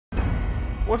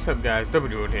What's up guys, Double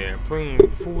here, playing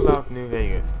Fallout New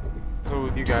Vegas. So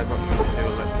you guys aren't going to do a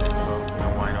lesson, so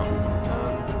why not?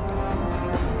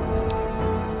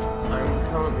 I'm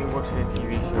currently watching a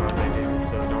TV show as I do,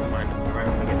 so don't mind if I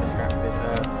randomly get distracted.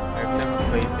 I've never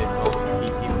played this on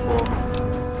PC before.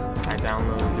 I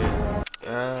downloaded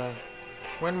it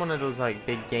when one of those like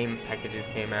big game packages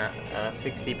came out,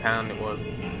 £60 it was,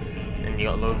 and you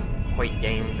got loads of Quake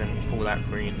games and Fallout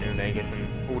 3 in New Vegas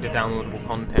and all the downloadable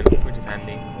content, which is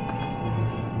handy.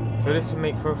 So this would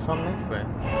make for a fun let's play.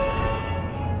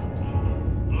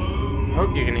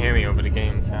 Hope you can hear me over the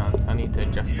game sound. I need to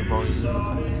adjust the volume or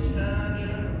something.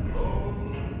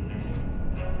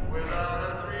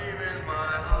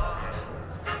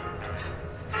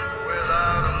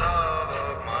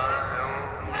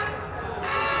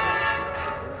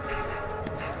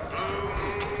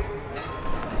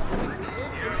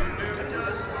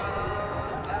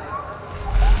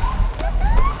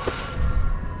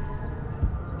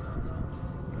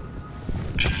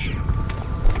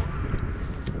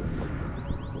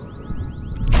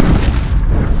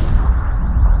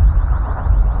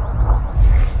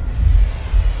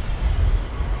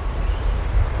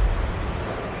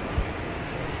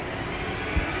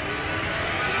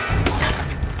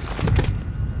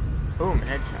 Boom,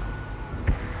 headshot.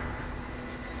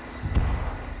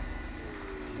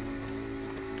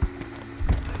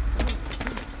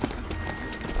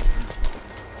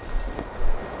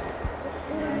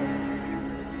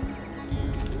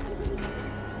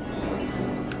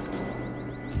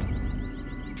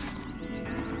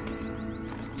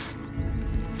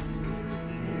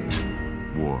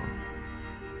 War.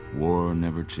 War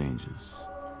never changes.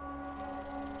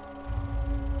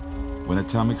 When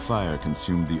atomic fire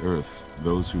consumed the Earth,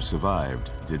 those who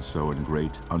survived did so in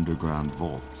great underground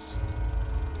vaults.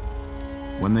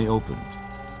 When they opened,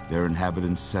 their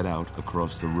inhabitants set out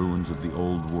across the ruins of the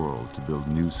old world to build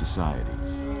new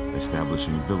societies,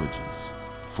 establishing villages,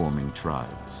 forming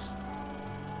tribes.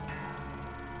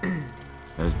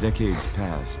 As decades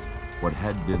passed, what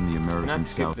had been the American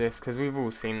Let's skip South... this, because we've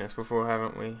all seen this before,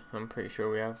 haven't we? I'm pretty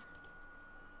sure we have.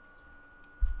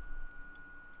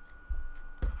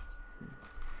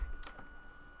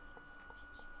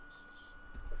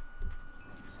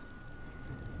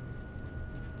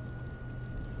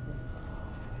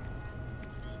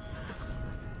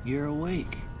 You're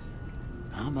awake.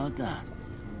 How about that?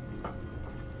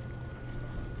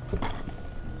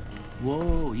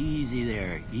 Whoa, easy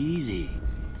there, easy.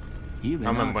 You've been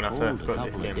I remember when I out first cold a got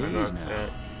this couple of game. days now.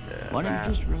 Why don't you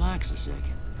just relax a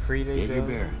second? 3 days Get your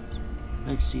early. bearings.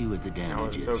 Let's see what the I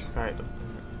damage was so is. excited.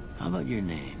 How about your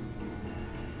name?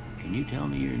 Can you tell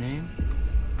me your name?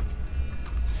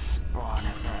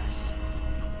 Spartacus.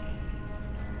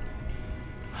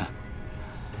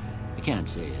 I can't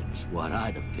say it's what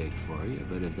I'd have picked for you,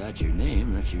 but if that's your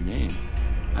name, that's your name.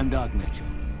 I'm Doc Mitchell.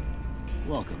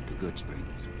 Welcome to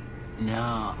Goodsprings.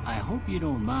 Now, I hope you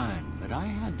don't mind, but I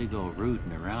had to go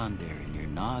rooting around there in your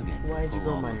noggin Why'd to you pull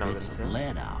go all my the noggin, bits sir? of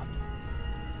lead out.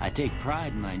 I take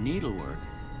pride in my needlework,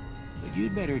 but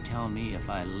you'd better tell me if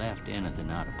I left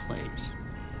anything out of place.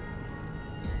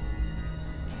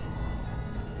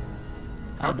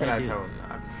 How How'd could I do? tell him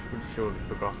that? I've surely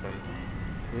forgotten.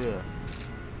 Yeah.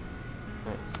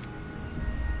 Nice.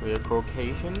 We are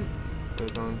Caucasian. We're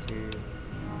going to...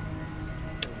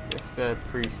 It's the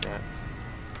presets.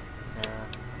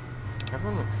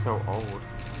 Everyone looks so old.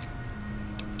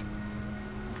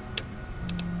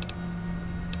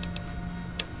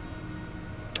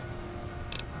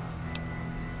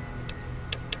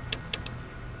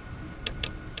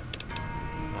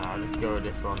 Nah, let's go with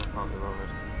this one. I can't be bothered.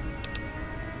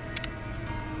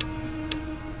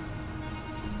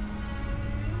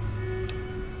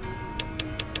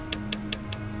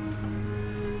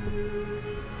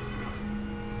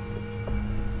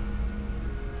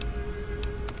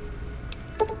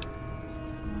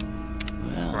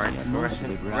 Well, Right, I got most of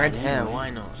fluorescent it right red hair, anyway. why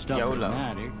not? Stuff YOLO. that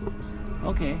mattered.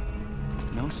 Okay.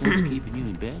 No sense keeping you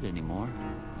in bed anymore.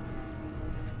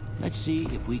 Let's see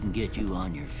if we can get you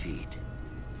on your feet.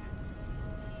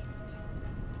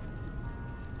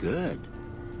 Good.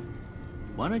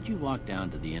 Why don't you walk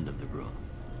down to the end of the room,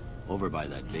 over by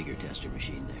that vigor tester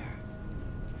machine there.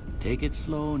 Take it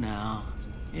slow now.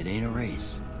 It ain't a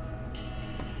race.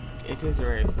 It is a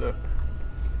race, look.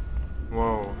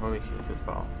 Whoa, holy shit, this is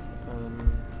fast.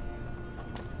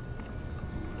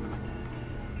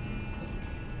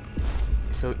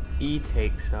 So E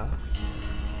takes stuff.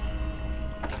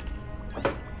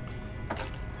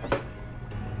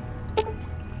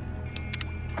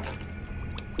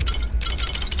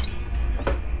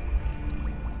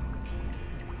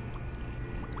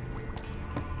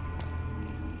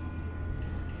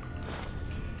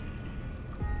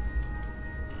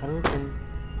 Hadouken.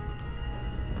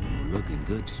 Looking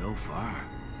good so far.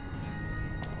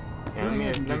 Yeah, Go let me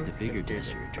ahead and give the let's bigger do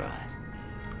tester a this. try.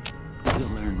 You'll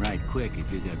learn right quick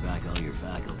if you get back all your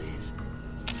faculties.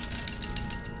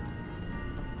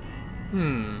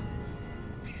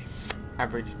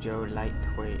 Average Joe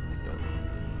lightweight though.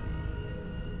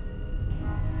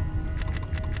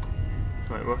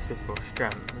 Wait, what's this for?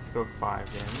 Strength. Let's go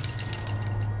 5 then.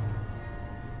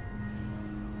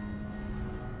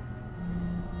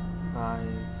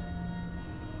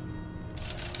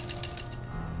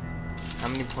 How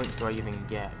many points do I even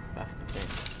get? That's the thing.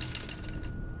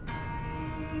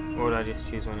 Or would I just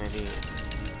choose one of these?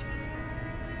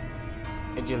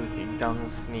 Agility, gun,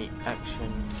 sneak,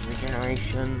 action,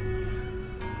 regeneration,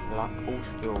 luck, all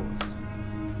skills.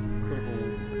 Critical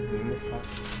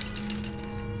mishaps.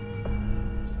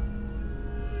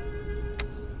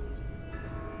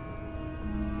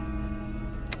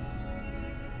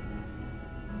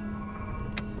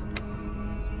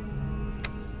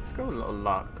 Let's go a little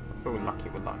luck. I feel lucky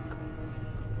with luck.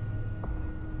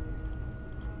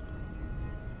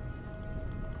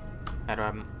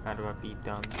 How do I beat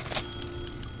done?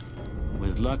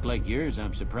 With luck like yours,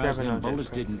 I'm surprised Never them know, bullets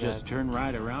Dick, didn't just turn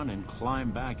right around and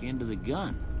climb back into the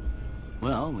gun.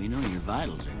 Well, we know your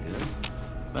vitals are good,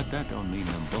 but that don't mean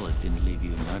them bullets didn't leave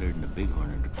you nuttered in a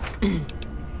bighorn.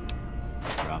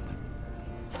 Drop it.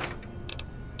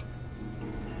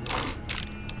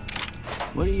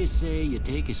 What do you say you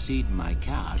take a seat in my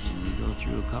couch and we go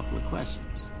through a couple of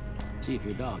questions? See if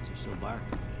your dogs are still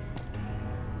barking.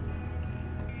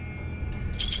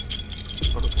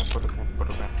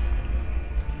 Photograph.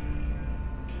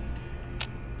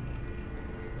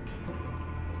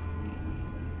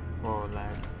 Oh,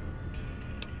 lag.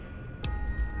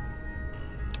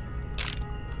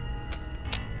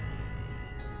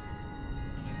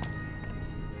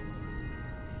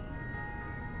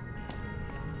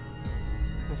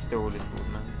 Let's do all this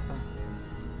woodman stuff.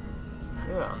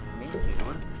 Yeah, make it.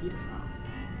 What a pedophile.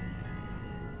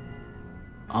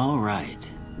 All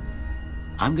right.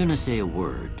 I'm gonna say a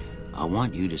word. I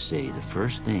want you to say the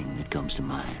first thing that comes to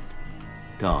mind.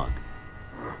 Dog.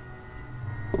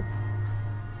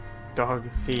 Dog,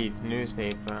 feed,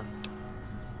 newspaper,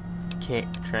 kick,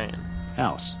 train.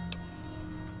 House.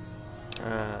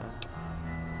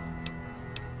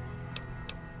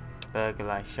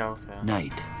 Burglary, shelter.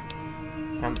 Night.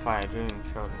 Campfire, dream,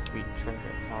 shoulder, sleep,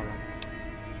 treasure, silence.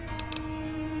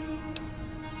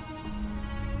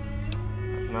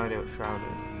 No idea what shroud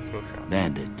is. Let's go shroud.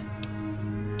 Bandit.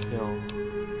 Kill.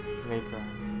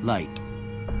 Vaporize. Light.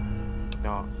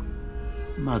 Dark.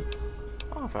 Mother.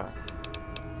 Mother.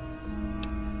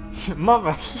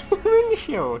 Mother.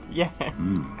 Windshield. Yeah.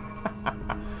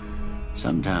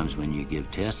 Sometimes when you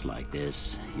give tests like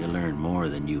this, you learn more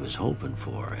than you was hoping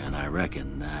for, and I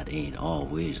reckon that ain't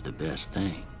always the best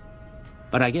thing.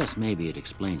 But I guess maybe it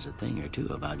explains a thing or two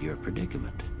about your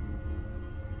predicament.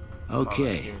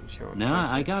 Okay, now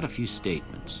I got a few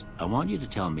statements. I want you to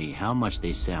tell me how much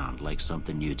they sound like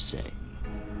something you'd say.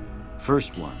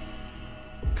 First one,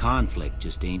 conflict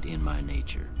just ain't in my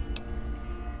nature.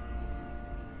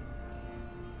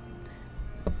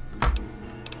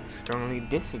 Strongly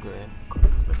disagree.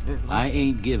 Conflict is not. I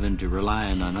ain't given to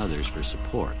relying on others for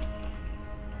support.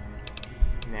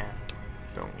 Nah,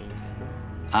 strongly disagree.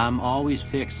 I'm always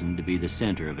fixin' to be the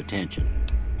center of attention.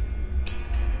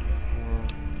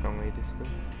 Strongly disagree.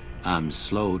 I'm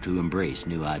slow to embrace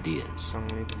new ideas.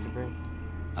 Strongly disagree.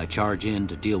 I charge in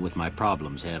to deal with my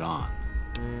problems head on.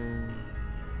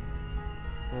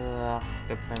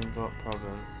 Depends what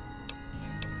problem.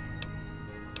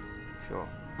 Sure.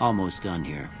 Almost done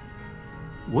here.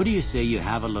 What do you say you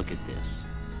have a look at this?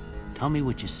 Tell me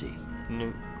what you see.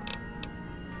 Nuke.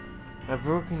 A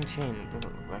broken chain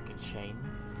doesn't look like a chain.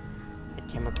 A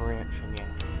chemical reaction,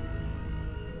 yes.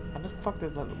 How the fuck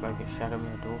does that look like a shadow in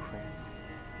a door frame?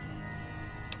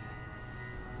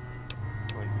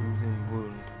 Or an oozing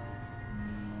wound.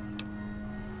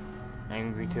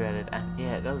 Angry to edit.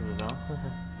 Yeah, it does as well.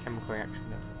 Chemical reaction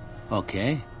though.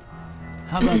 Okay.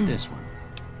 How about this one?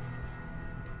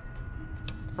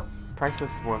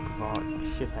 Priceless work of art.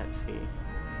 Ship at sea.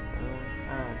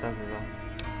 It does as well.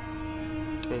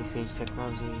 Space age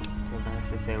technology. Too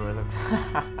embarrassed to say what it looks.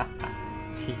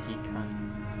 Cheeky cunt.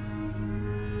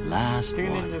 Last Two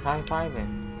one. ninjas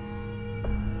high-fiving.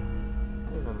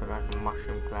 That doesn't look like a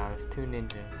mushroom cloud. It's two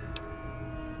ninjas.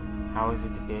 How is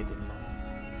it a bearded man?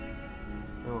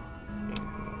 Oh,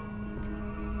 things.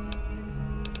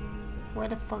 Where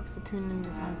the fuck's the two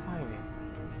ninjas high-fiving?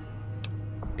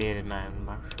 Bearded man,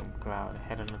 mushroom cloud,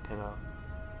 head on a pillow.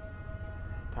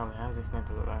 Tell me, how's this meant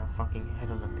to look like a fucking head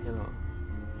on a pillow?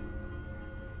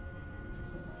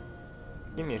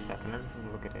 Give me a second, I just want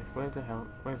to look at this.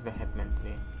 Where's the head meant to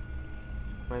be?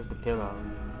 Where's the pillow?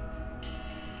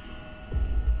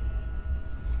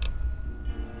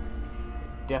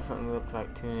 Definitely looks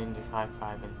like two ninjas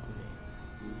high-fiving to me.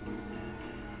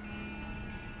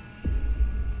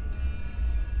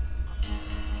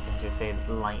 Let's just say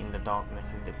light in the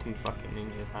darkness is the two fucking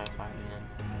ninjas high-fiving them.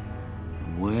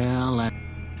 Well, I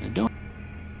don't...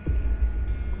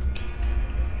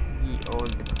 Ye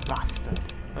old bastard.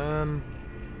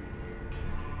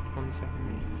 1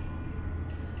 second.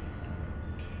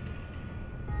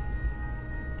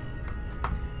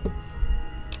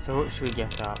 So what should we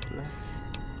get up? Let's...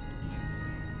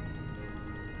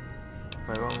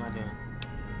 Wait, what am I doing?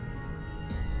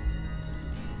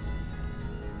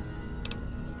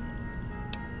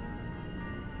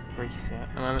 Reset.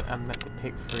 I'm meant to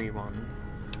pick 3 ones.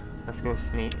 Let's go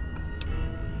sneak.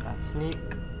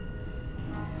 Sneak.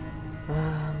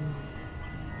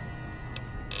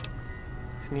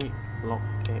 Sneak,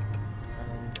 lockpick,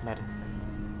 and medicine.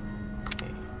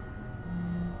 Okay.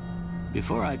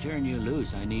 Before I turn you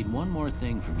loose, I need one more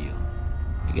thing from you.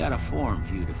 I got a form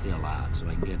for you to fill out so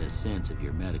I can get a sense of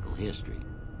your medical history.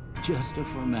 Just a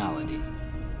formality.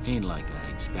 Ain't like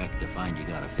I expect to find you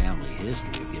got a family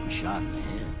history of getting shot in the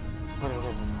head.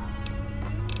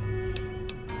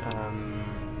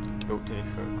 Go to the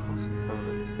short course of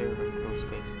fill no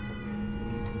space.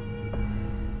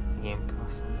 Game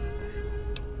plus 1 special.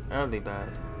 Early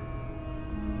bird.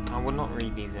 I will not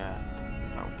read these out.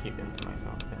 I'll keep them to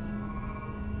myself then.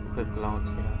 Quick glance,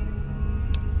 you know.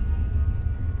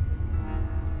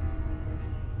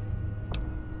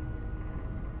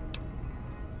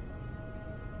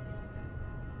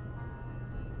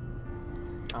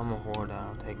 I'm a hoarder,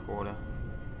 I'll take hoarder.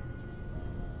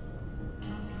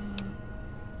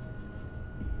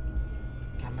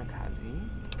 Kamikaze?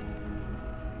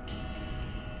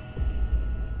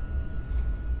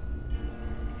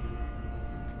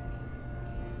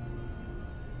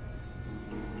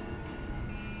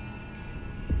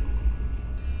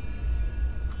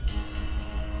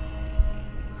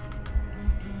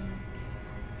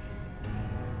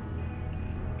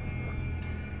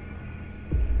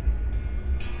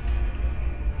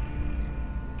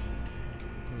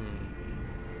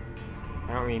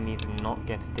 I don't really need to not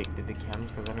get addicted to chems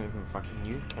because I don't even fucking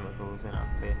use chemicals in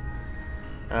outfit.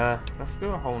 Let's do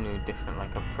a whole new different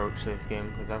like approach to this game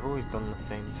because I've always done the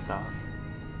same stuff.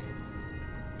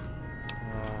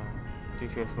 Due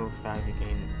to a small size you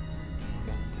gain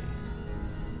 20.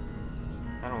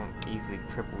 I don't easily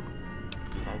triple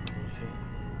legs and shit.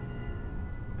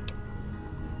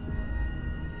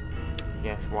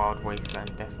 Yes, Wild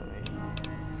Wasteland definitely.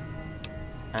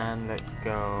 And let's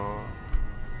go.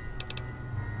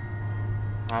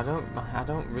 I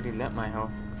don't really let my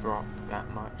health drop that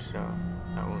much, so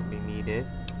that won't be needed.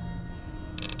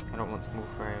 I don't want small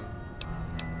frame.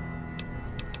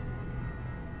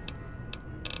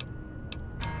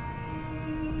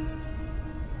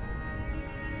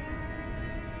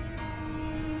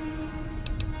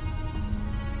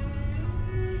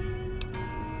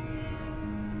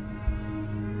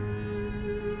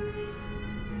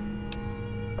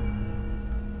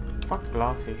 Fuck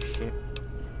glasses shit.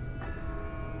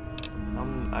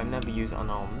 I've never used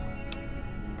unarmed.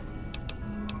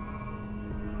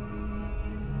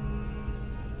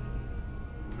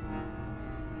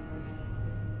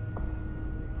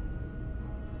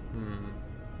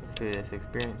 Let's do this.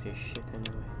 Experience is shit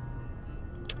anyway.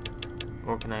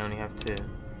 Or can I only have 2?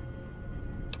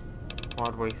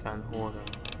 Wild Wasteland Hoarder.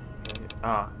 Okay.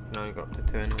 Ah, can only go up to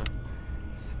 2 anyway.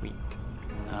 Sweet.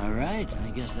 Alright, I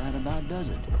guess that about does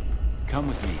it. Come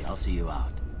with me, I'll see you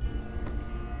out.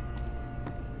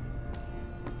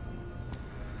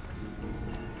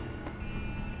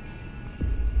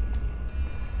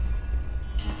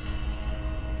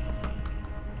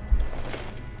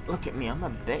 Look at me, I'm a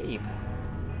babe.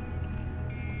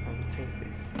 I will take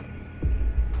this.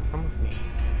 Come with me.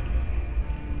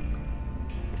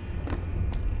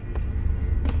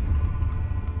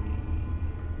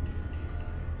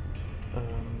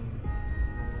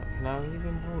 Can I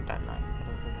even hold that knife? I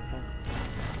don't think I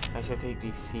can. I shall take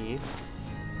these seeds.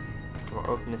 Or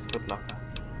open this footlocker.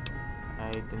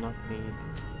 I do not need...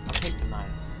 I'll take the knife.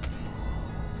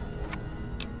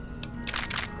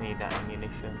 I need that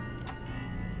ammunition.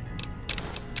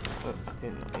 Oh, I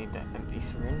did not need that empty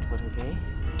syringe, but okay.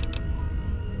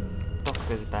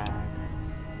 Doctor's bag.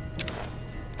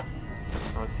 Right.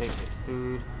 I'll take this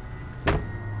food.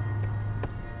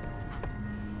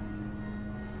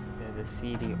 There's a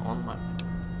CD on my phone.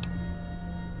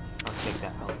 I'll take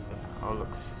that outfit. Oh,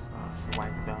 looks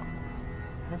swagged up.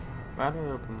 How do I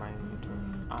open my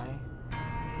inventory?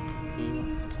 P.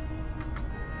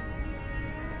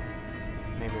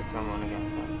 Maybe it's someone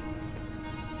against that.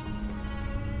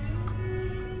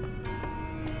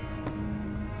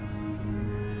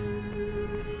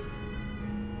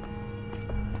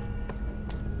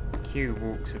 Q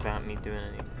walks without me doing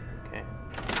anything. Okay.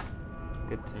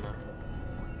 Good to know.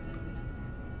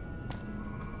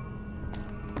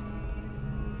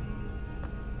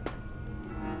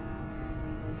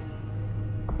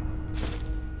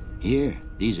 Here,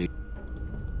 these are...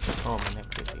 Oh, my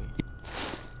neck city.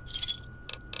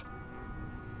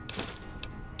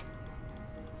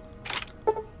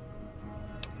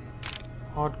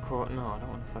 Hardcore? No, I don't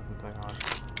want to fucking play hardcore.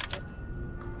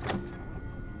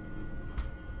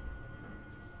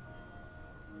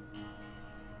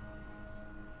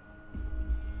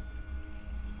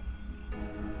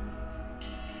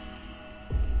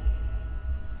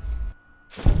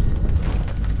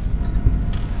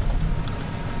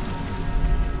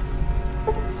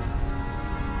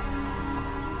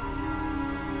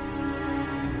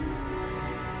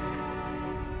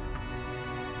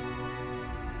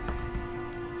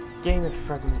 Game of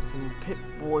fragments and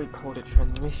Pip-Boy called a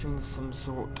transmission of some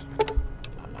sort.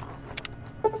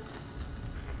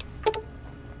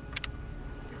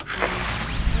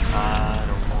 I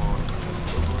don't want to.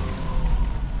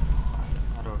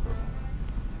 I don't know.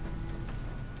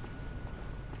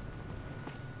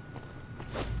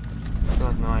 I still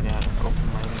have no idea how to open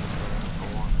my inventory for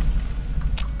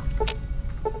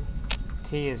one. T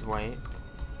is weight.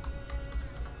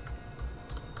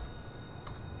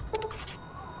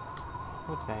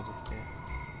 What did I just do?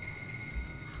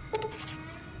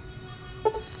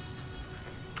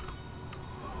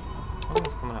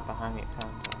 Someone's coming up behind me, it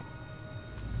sounds like.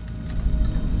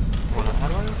 Well, no, how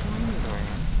do I open my inventory?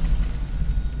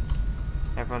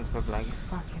 Everyone's got like, it's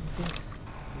fucking this.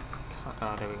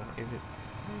 Oh, there we go. Is it?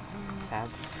 Tab?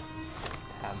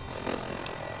 Tab.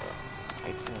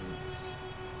 Items.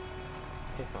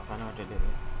 Piss off, I know how to do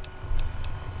this.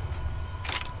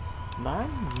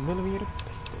 9mm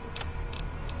pistol.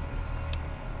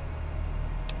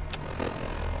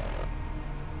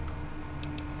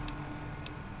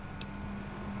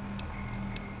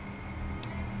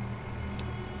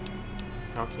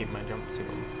 I'll keep my jumpsuit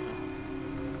on for now.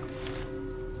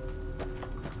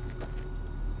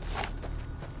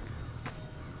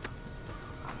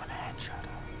 I'm gonna headshot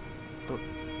her. Look.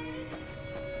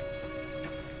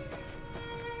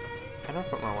 Can I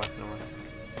put my weapon away?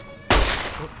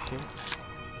 Oh shit.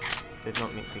 Did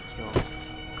not need to kill.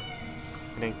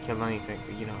 I didn't kill anything,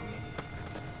 but you know what I mean.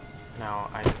 Now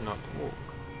I did not walk.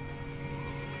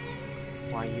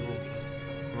 Why are you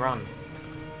walking? Run.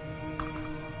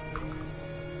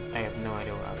 I have no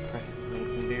idea what I pressed to make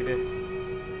him do this.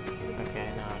 Okay,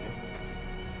 now I do.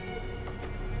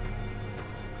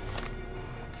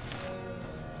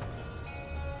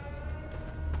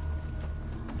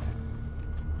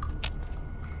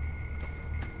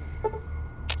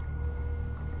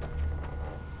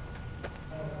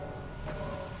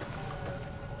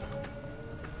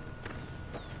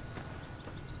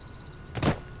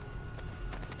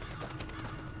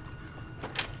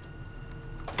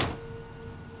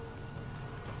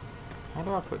 How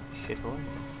do I put shit on?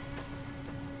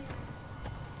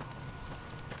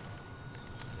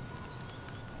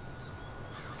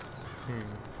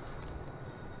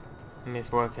 Let me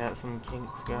just work out some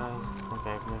kinks, guys, because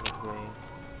I've never played.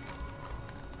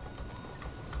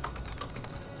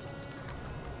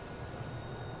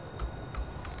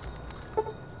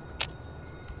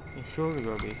 There's surely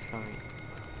gotta be something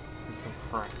you can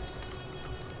press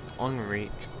on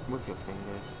reach with your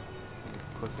fingers and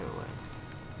put it away.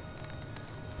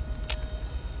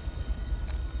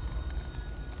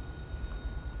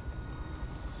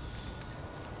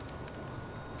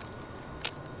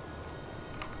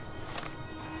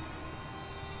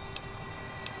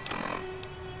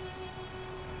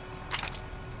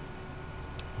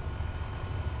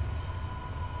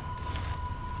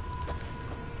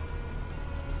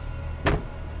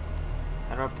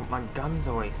 How do I put my guns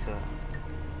away, sir?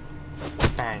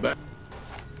 Bang. Alright,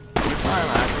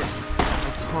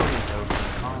 I'm sorry, though.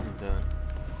 Calm down.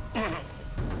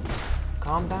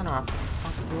 Calm down or I'll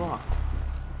fuck you up.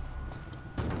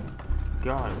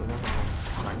 God, we're gonna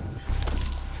fight.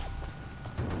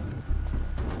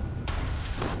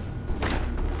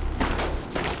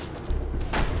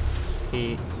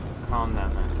 Pete, calm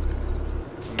down, man.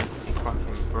 You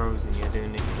fucking bros and you're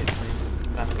doing this shit, man.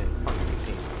 That's it. Fuck you,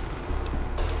 Pete.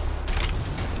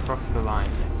 Cross the line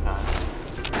this time.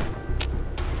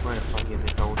 Where the fuck is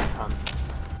this old cunt?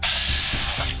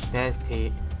 There's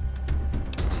Pete.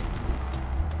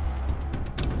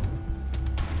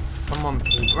 Come Come on,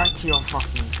 Pete, right to your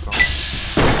fucking spot.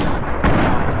 Die.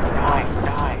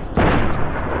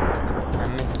 I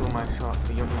missed all my shots,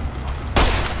 but you're gonna fucking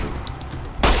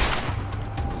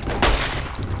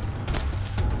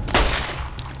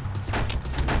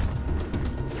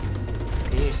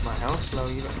Pete, my health's low,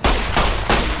 you don't.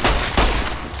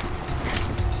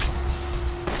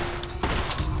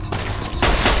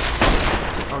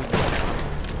 Oh, yeah.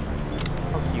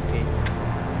 Fuck you, Pete.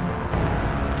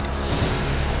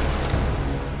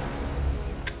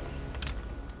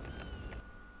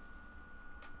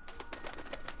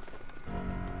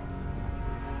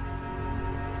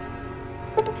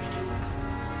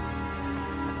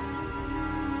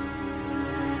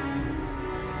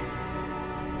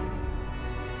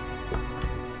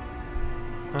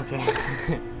 Okay,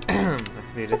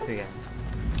 let's do this again.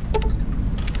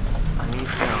 I need to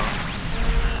know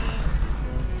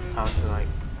how to like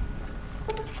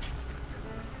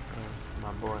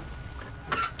my boy.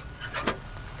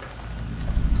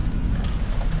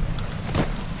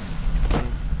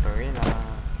 Inspirina.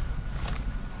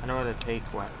 I know where to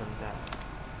take weapons at.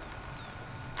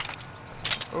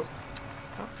 Oh,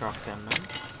 don't drop them, man.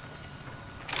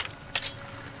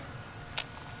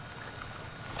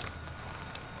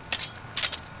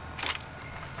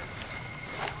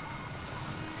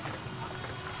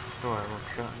 Oh, I will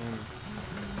shot him.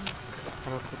 How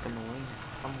do I put them away?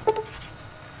 Come on.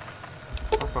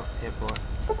 Fuck off here, boy.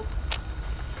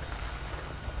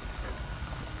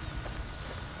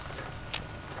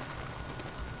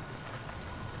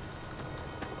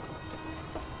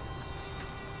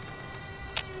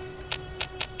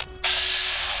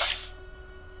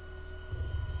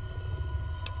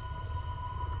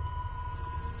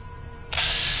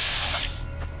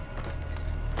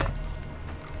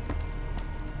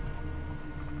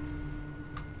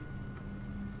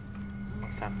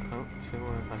 Oh, should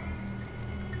work on that.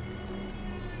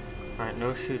 Alright,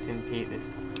 no shooting Pete this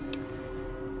time.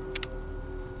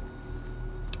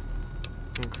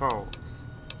 Controls.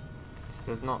 This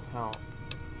does not help.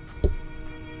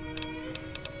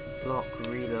 Block,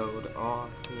 reload, R,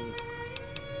 sneak.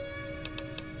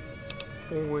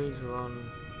 Always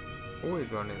run.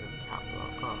 Always run is a cap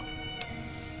lock. Oh.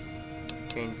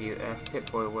 Change view F,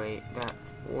 Pip-Boy wait,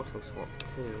 that's auto swap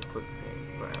 2, quick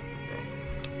save, right up the day.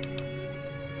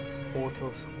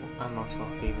 Auto swap, I'm not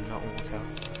swap even, not auto.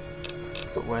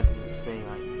 But where does it say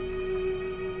like?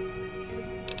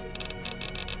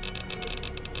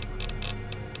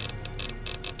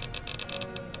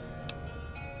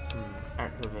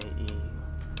 Activate E.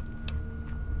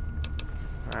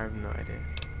 I have no idea.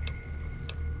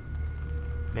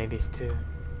 Maybe it's 2.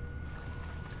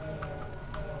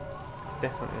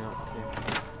 Definitely not 2.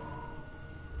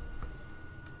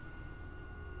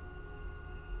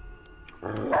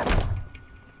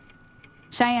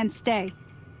 Cheyenne, stay.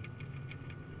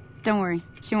 Don't worry,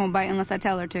 she won't bite unless I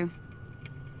tell her to.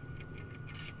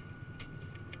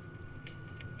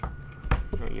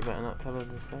 No, you better not tell her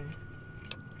to say.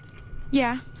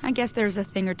 Yeah, I guess there's a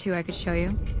thing or two I could show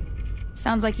you.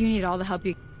 Sounds like you need all the help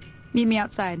you... Meet me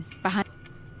outside, behind...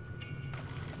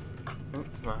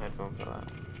 Oops, my headphones are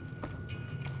loud.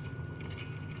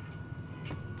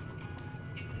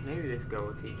 Maybe this girl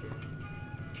will teach you.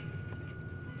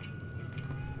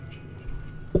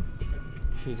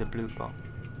 She's a blue ball.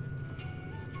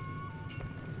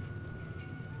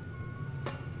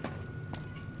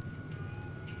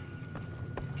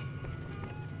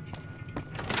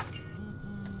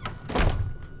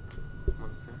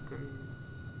 One second.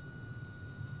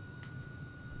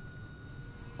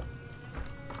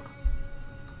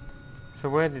 So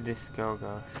where did this girl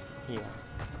go? Here.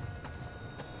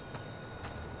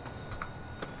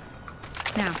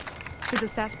 Now, see the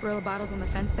sarsaparilla bottles on the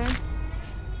fence there?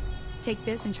 Take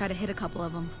this and try to hit a couple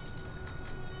of them.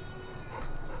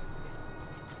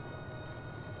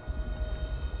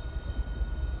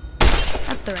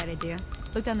 That's the right idea.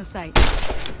 Look down the sight.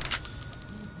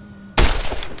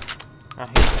 I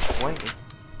hate this way.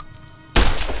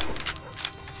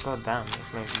 God damn,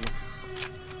 this makes me...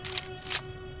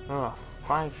 Oh,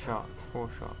 5 shots, 4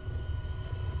 shots.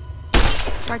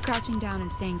 Try crouching down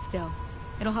and staying still.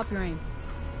 It'll help your aim.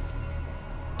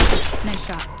 Nice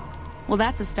shot. Well,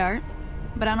 that's a start.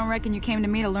 But I don't reckon you came to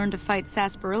me to learn to fight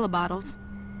sarsaparilla bottles.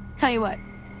 Tell you what,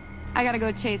 I gotta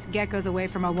go chase geckos away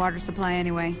from our water supply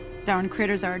anyway. Darn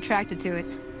critters are attracted to it.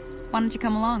 Why don't you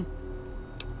come along?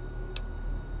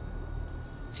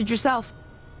 Suit yourself.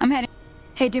 I'm heading.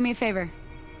 Hey, do me a favor.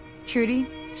 Trudy,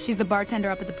 she's the bartender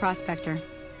up at the Prospector.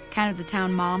 Kind of the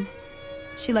town mom.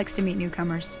 She likes to meet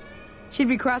newcomers. She'd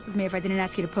be cross with me if I didn't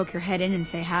ask you to poke your head in and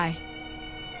say hi.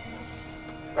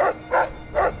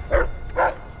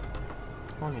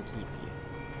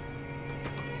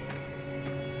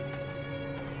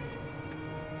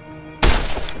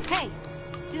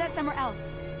 somewhere else.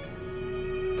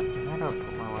 I don't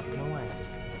put my weapon away.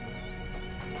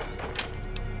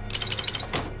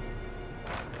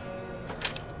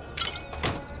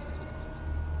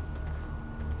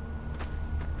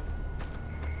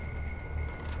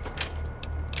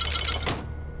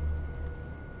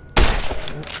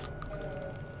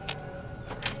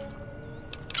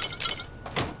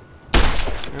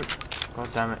 God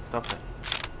damn it, stop it.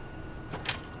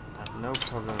 I have no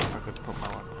problem if I could put my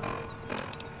weapon away.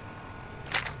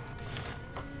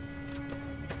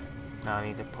 Now I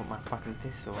need to put my fucking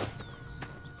pistol away.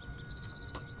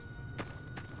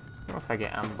 What if I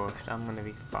get ambushed? I'm gonna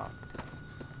be fucked.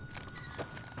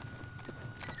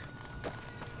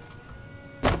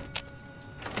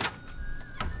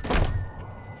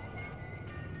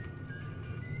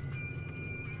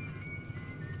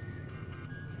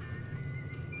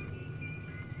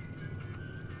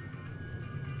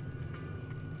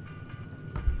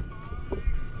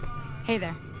 Hey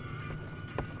there.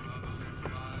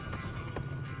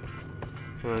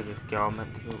 So is this girl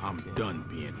meant to do? I'm done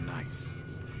being nice.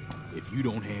 If you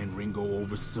don't hand Ringo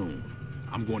over soon,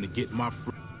 I'm going to get my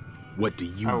friend. What do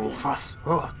you want? Fuss.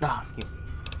 Oh, nah,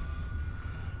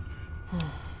 you.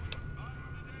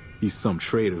 He's some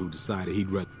traitor who decided he'd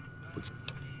rather...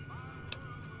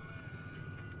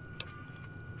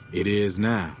 It is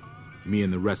now. Me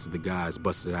and the rest of the guys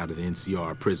busted out of the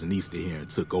NCR prison east of here and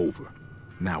took over.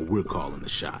 Now we're calling the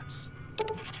shots.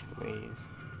 Please.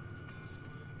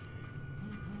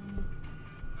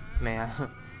 May I?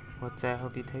 What's that?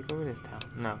 Help you take over this town?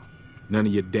 No. None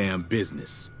of your damn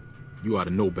business. You ought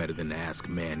to know better than to ask a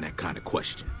man that kind of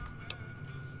question.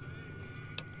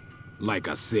 Like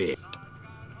I said.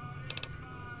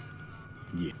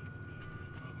 Yeah.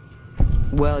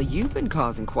 Well, you've been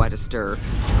causing quite a stir.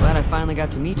 Glad I finally got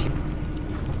to meet you.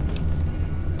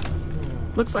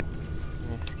 Looks like...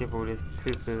 Let's skip all this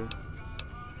poo-poo.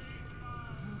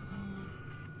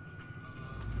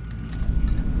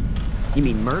 You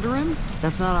mean murder him?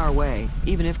 That's not our way,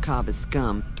 even if Cobb is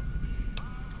scum.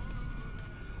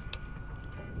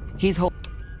 He's whole...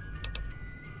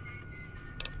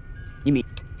 You mean...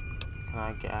 Can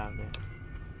I get out of this?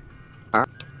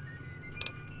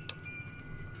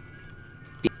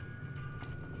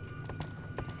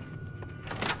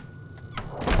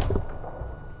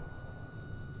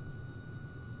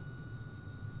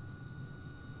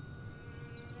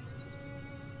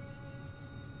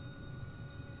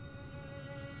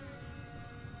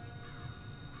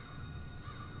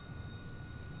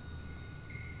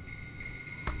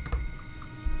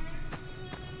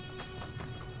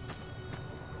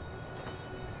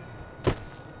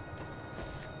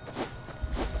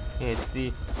 It's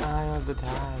the eye of the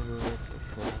tiger with the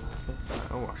shell of the fire.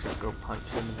 Oh, I should go punch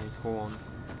him in his horn.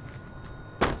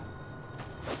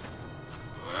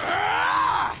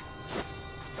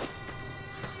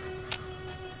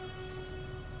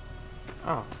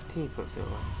 Oh, T puts it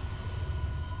away.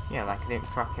 Yeah, like I didn't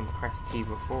fucking press T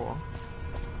before.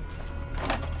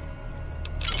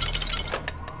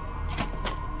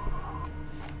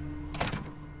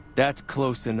 That's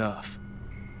close enough.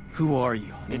 Who are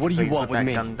you? What do you want with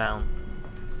me? Gun down.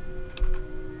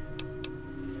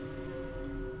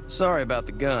 Sorry about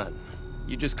the gun.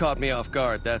 You just caught me off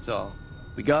guard, that's all.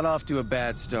 We got off to a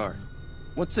bad start.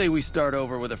 What say we start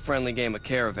over with a friendly game of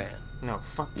Caravan? No,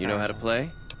 fuck You know how to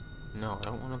play? No, I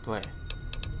don't want to play.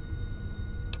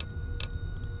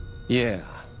 Yeah.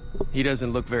 He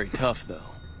doesn't look very tough,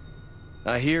 though.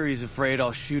 I hear he's afraid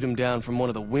I'll shoot him down from one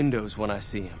of the windows when I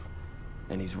see him.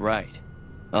 And he's right.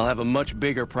 I'll have a much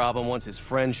bigger problem once his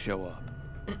friends show up.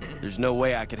 There's no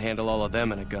way I could handle all of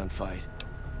them in a gunfight.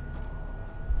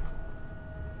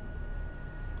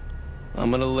 I'm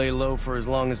gonna lay low for as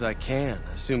long as I can,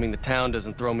 assuming the town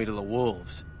doesn't throw me to the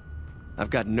wolves. I've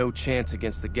got no chance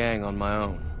against the gang on my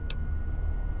own.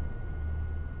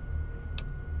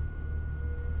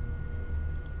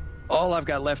 All I've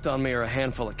got left on me are a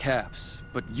handful of caps,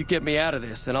 but you get me out of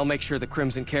this and I'll make sure the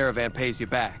Crimson Caravan pays you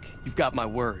back. You've got my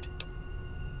word.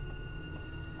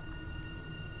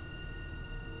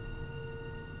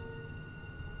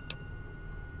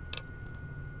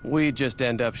 We'd just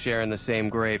end up sharing the same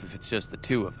grave if it's just the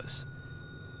two of us.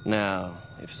 Now,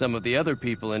 if some of the other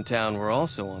people in town were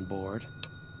also on board...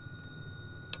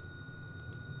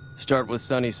 Start with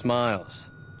Sunny Smiles.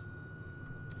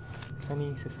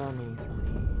 Sunny. I'm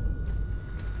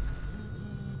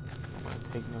gonna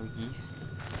take no yeast.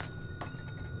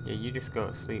 Yeah, you just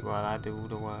go to sleep while I do all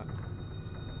the work.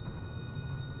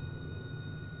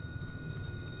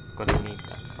 Gotta need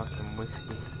that fucking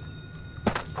whiskey.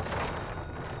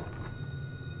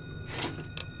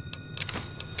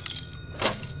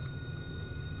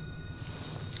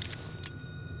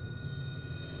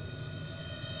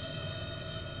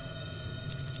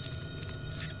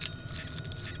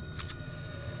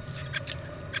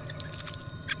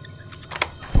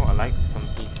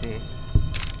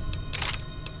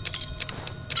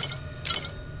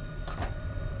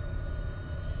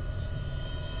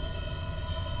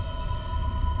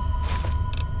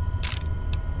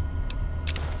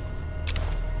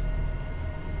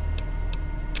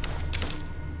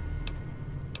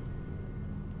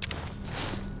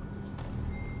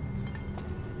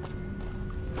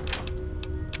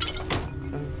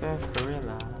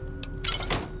 Sarsaparilla.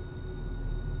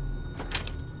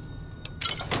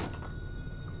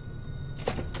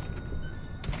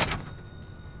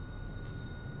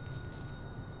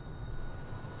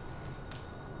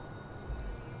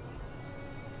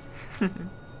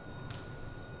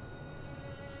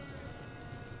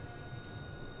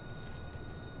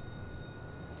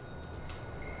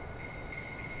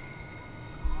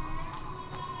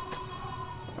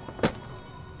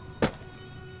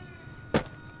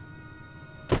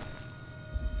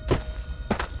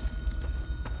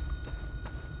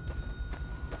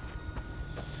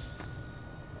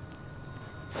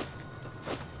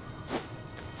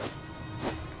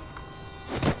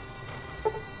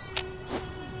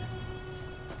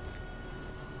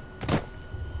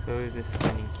 So is this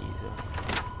sneaky geezer?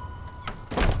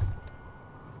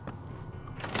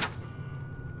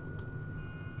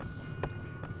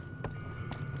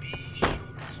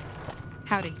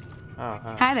 Howdy. Oh,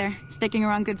 hi. Hi there. Sticking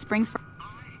around Good Springs for...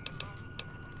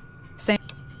 Say...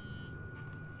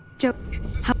 Joe...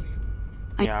 How...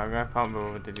 Yeah, I can't be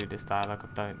bothered to do this dialogue.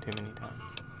 I've done it too many times.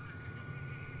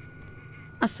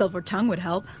 A silver tongue would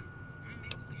help.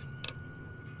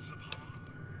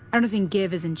 I don't think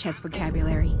give is in Chet's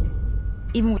vocabulary.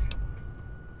 Even with...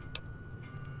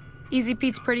 Easy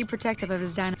Pete's pretty protective of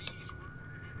his dino.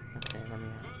 Okay, let me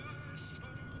out.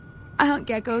 I hunt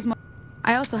geckos.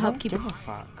 I also help keep... Give a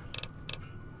fuck.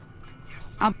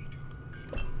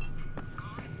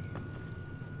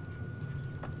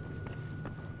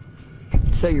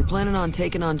 So you're planning on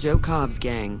taking on Joe Cobb's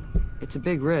gang. It's a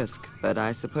big risk, but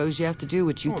I suppose you have to do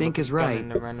what you think is right. In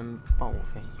the random bottle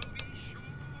thing.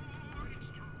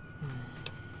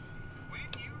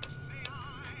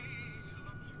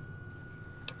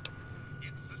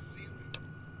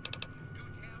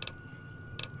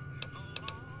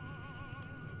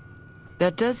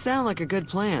 That does sound like a good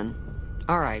plan.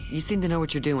 Alright, you seem to know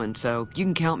what you're doing, so you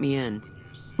can count me in.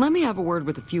 Let me have a word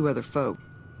with a few other folk.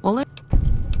 Well, let...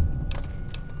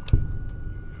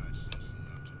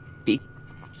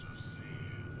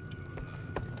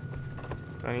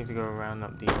 So I need to go round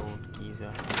up the old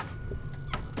geezer.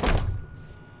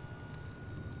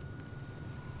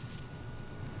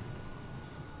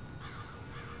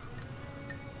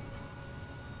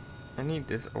 I need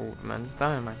this old man's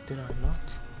dynamite, did I not?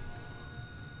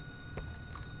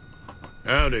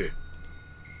 Howdy.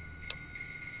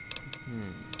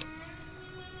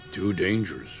 Too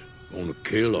dangerous. Gonna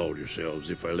kill all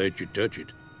yourselves if I let you touch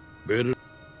it. Better.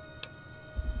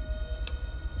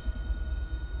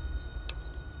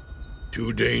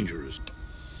 Too dangerous.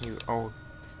 You old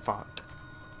fuck.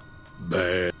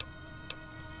 Bad.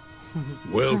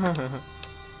 Welcome.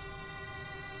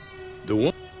 The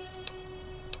one.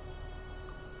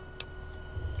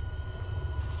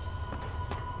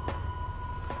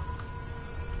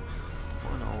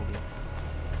 One oldie.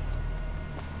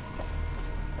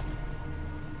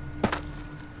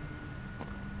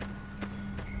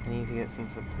 I need to get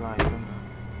some supplies. Can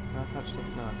I touch this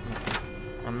now?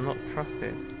 I'm not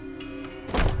trusted.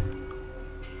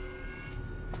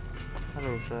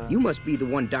 Hello, sir. You must be the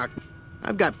one, Doc.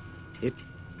 I've got... If...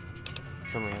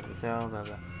 Show me how to sell, blah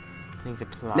blah. I need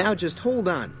supplies. Now just hold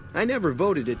on. I never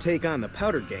voted to take on the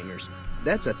Powder Gangers.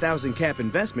 That's a 1,000 cap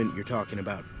investment you're talking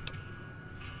about.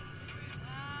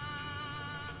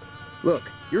 Look,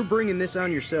 you're bringing this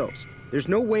on yourselves. There's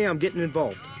no way I'm getting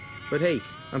involved. But hey,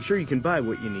 I'm sure you can buy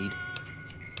what you need.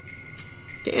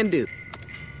 Can do.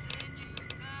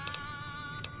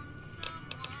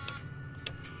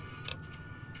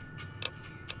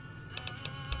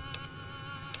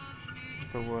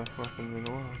 It's the worst weapons in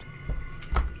the world.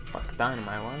 Fuck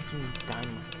dynamite. Why do you need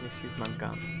dynamite? Just use my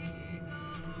gun.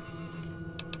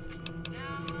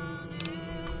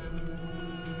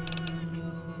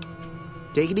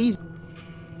 Take it easy.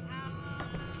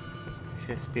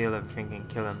 Just steal everything and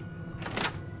kill him.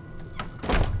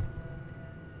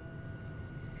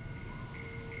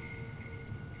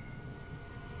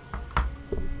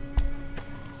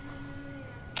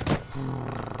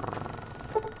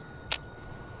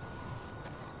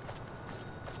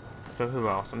 So who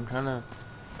else? I'm trying to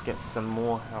get some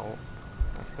more help.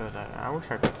 Let's go down. I wish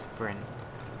I could sprint.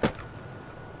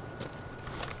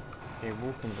 Okay,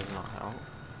 walking does not help.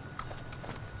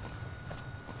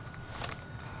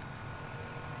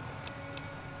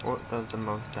 What does the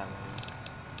most damage?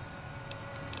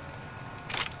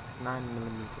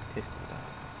 9mm pistol does.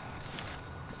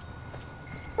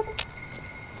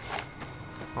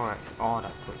 Alright, it's R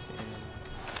that puts it in.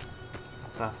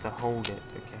 So I have to hold it,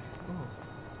 okay. Oh,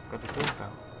 got a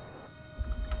doorbell.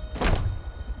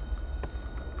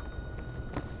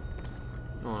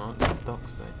 No, not dock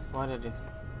space. Why did I just...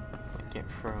 Wait. get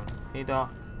thrown. Hey,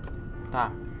 Doc.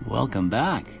 Doc. Welcome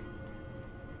back.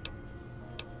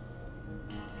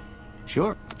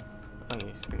 Sure. Oh,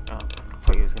 you're just gonna, I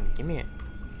thought he was gonna give me it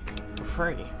for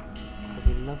free. Because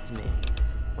he loves me.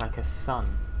 Like a son.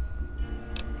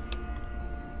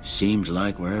 Seems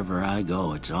like wherever I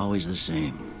go, it's always the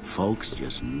same. Folks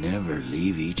just never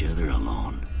leave each other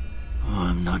alone. Oh,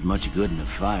 I'm not much good in a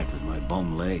fight with my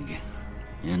bum leg.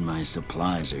 And my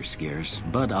supplies are scarce,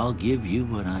 but I'll give you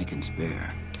what I can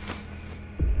spare.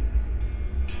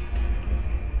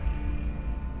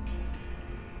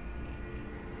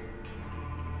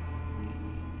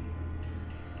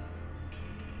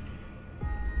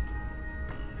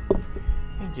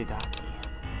 Thank you, Doc.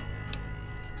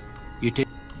 You take.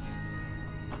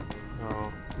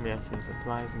 Oh, we have some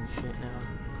supplies and shit now.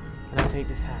 Can I take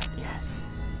this hat? Yes.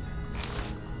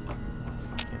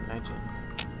 Fucking legend.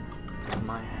 This is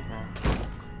my hat now.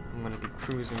 I'm gonna be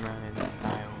cruising around in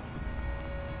style.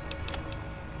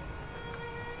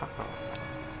 Fuck off.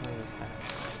 What is this hat?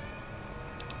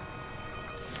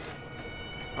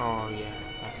 Oh yeah,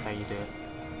 that's how you do it.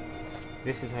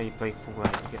 This is how you play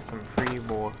Fallout. You get some free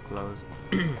war clothes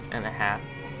and a hat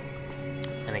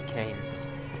and a cane.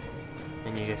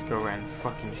 And you just go around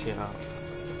fucking shit up.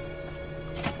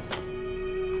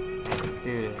 Let's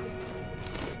do this.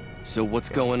 So what's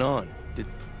going on?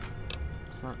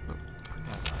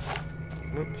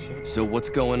 Shit. So what's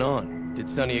going on? Did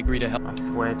Sonny agree to help? I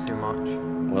swear too much.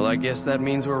 Well, I guess that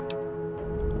means we're...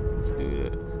 Let's do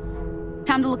this.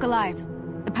 Time to look alive.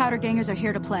 The powder gangers are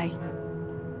here to play.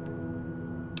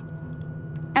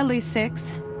 At least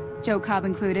 6, Joe Cobb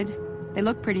included. They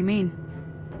look pretty mean.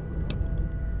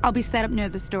 I'll be set up near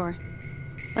the store.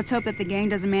 Let's hope that the gang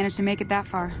doesn't manage to make it that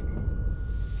far.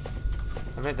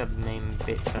 I bet the main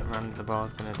bitch that runs the bar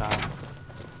is gonna die.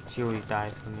 She always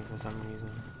dies for me for some reason.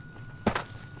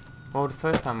 Well, the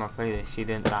first time I played this, she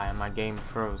didn't die and my game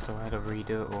froze, so I had to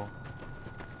redo it all.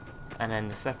 And then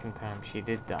the second time, she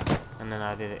did die. And then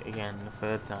I did it again. The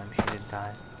third time, she did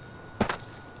die.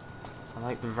 I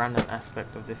like the random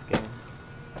aspect of this game.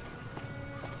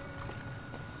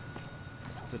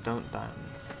 So don't die on me.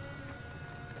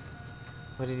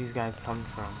 Where did these guys come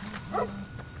from?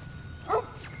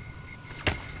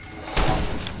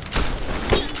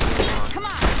 Come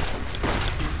on!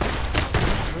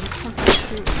 Where did something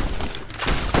shoot?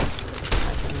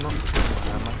 I cannot see.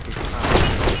 I must be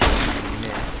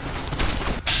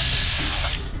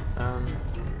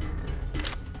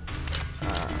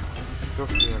go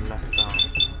for your left arm.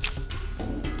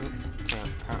 Yeah,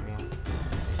 apparently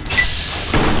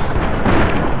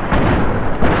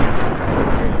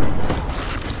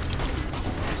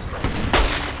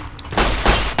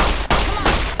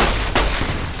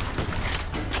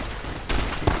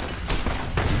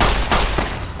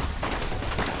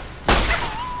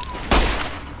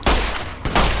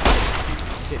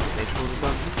shit, they pulled the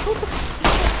gun.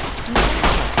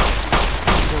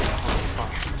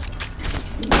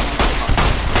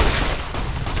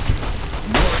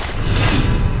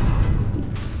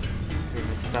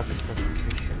 Established a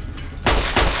position.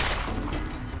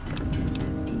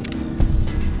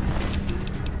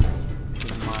 This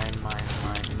is mine.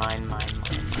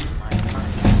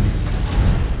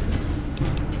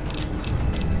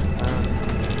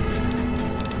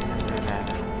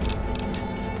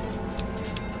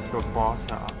 Let's go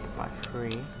barter up by 3.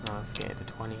 Now let's get it to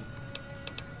 20.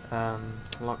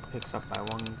 Lock picks up by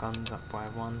 1, guns up by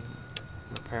 1,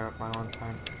 repair up by 1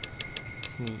 time,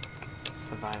 sneak,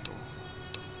 survival.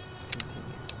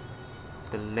 Continue.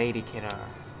 The lady killer.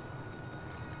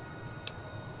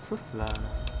 Swift learner.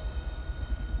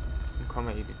 In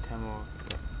combat you did 10 more.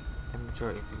 Yeah, the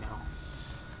majority of them now.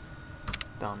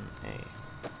 Done a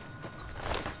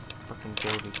fucking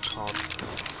Jodie's card.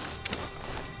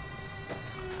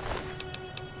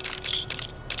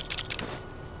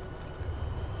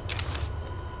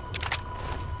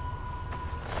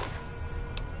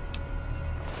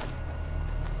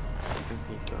 Rest in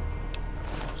peace, though.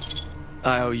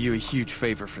 I owe you a huge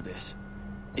favor for this.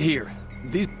 Here,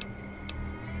 these...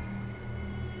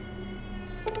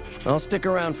 I'll stick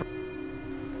around for...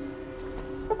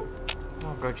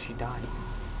 Oh god, she died.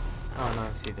 Oh no,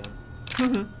 she didn't.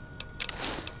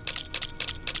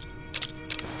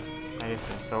 I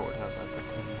just insulted her by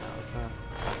pretending that was her.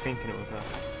 By thinking it was her.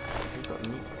 She got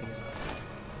neat things.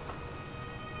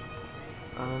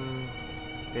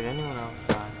 Did anyone else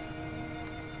die?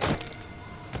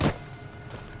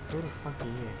 Who the fuck are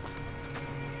you?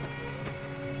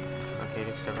 Okay,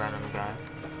 just a random guy.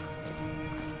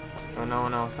 So no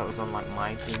one else that was on like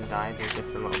my team died, there's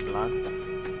just a lot of blood.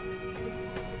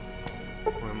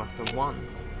 We must have won.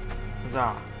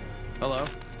 Huzzah. Hello?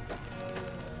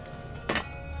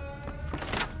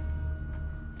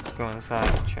 go inside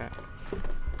and check.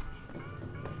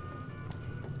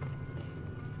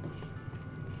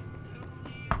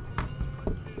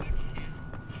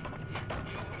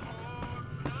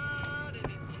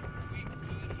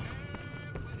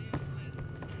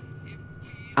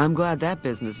 I'm glad that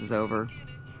business is over.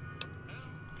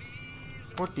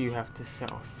 What do you have to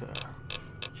sell, sir?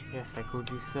 Yes, I called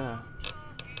you sir.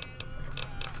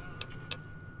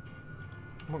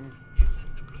 What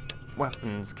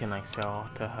weapons can I sell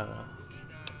to her?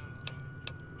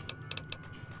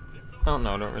 Oh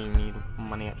no, I don't really need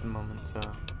money at the moment, so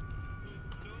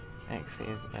exit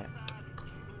is it.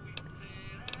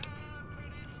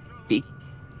 Be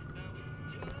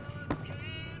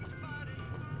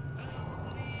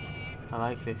I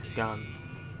like this gun.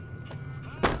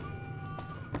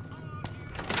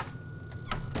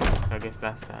 I guess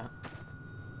that's that.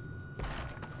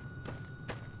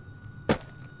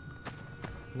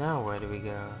 Now where do we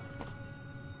go?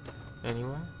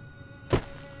 Anywhere?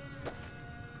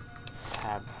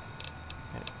 Tab.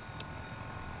 It's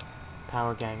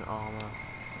Power Gang armor.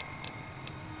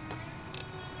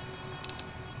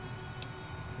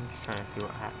 I'm just trying to see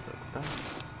what hat looks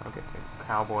best. I'll get to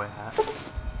cowboy hat.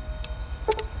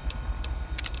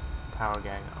 Power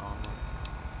Gang armor.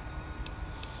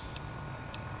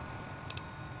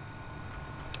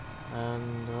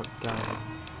 And what gun?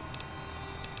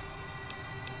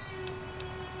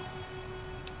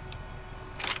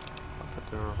 I'll put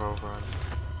the revolver on.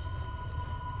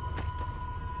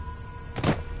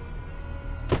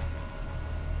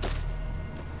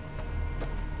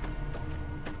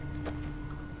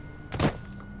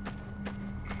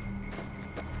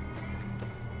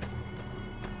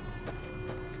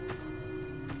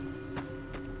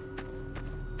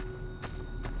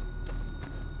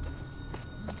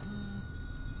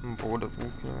 I'm bored of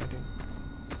walking already.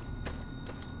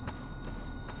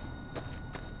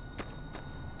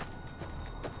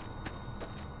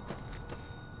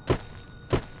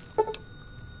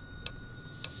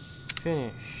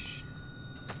 Finished.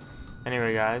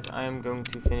 Anyway guys, I am going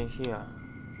to finish here,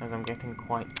 as I'm getting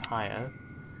quite tired,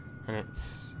 and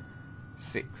it's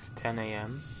 6:10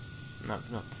 AM, and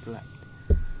I've not slept.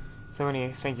 So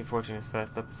anyway, thank you for watching this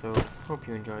first episode, hope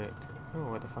you enjoy it. Oh,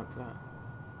 what the fuck's that?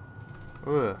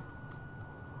 Ugh.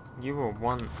 You are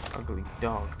one ugly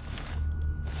dog.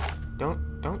 Don't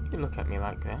you look at me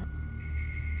like that.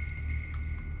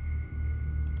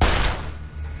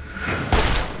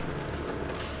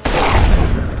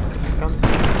 Come.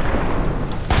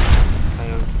 I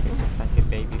almost like a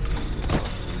baby.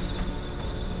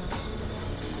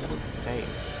 What's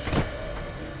face?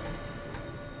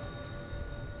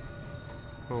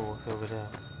 Oh, what's over there?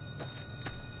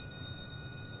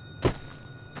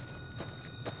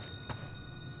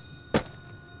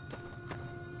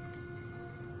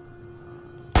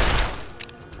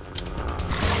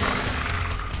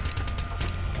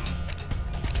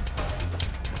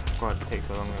 God, it takes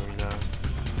so long to reload.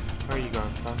 Where are you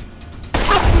going, son?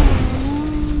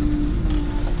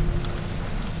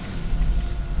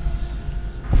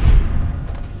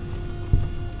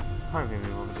 Can't even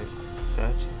move over to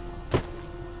search.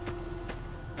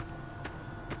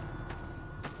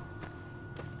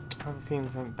 I have a feeling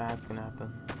something bad's gonna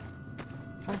happen.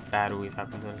 Something bad always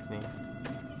happens with me.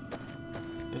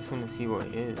 I just want to see what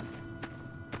it is.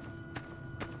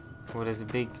 Well, there's a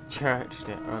big church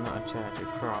there, or not a church, a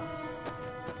cross.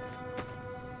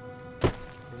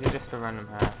 Is it just a random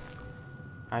hat?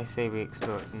 I say we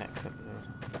explore it next episode.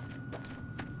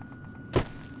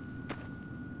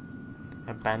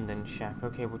 Abandoned shack.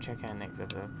 Okay, we'll check out next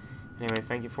episode. Anyway,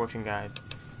 thank you for watching, guys.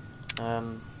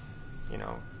 You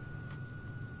know,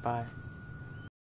 bye.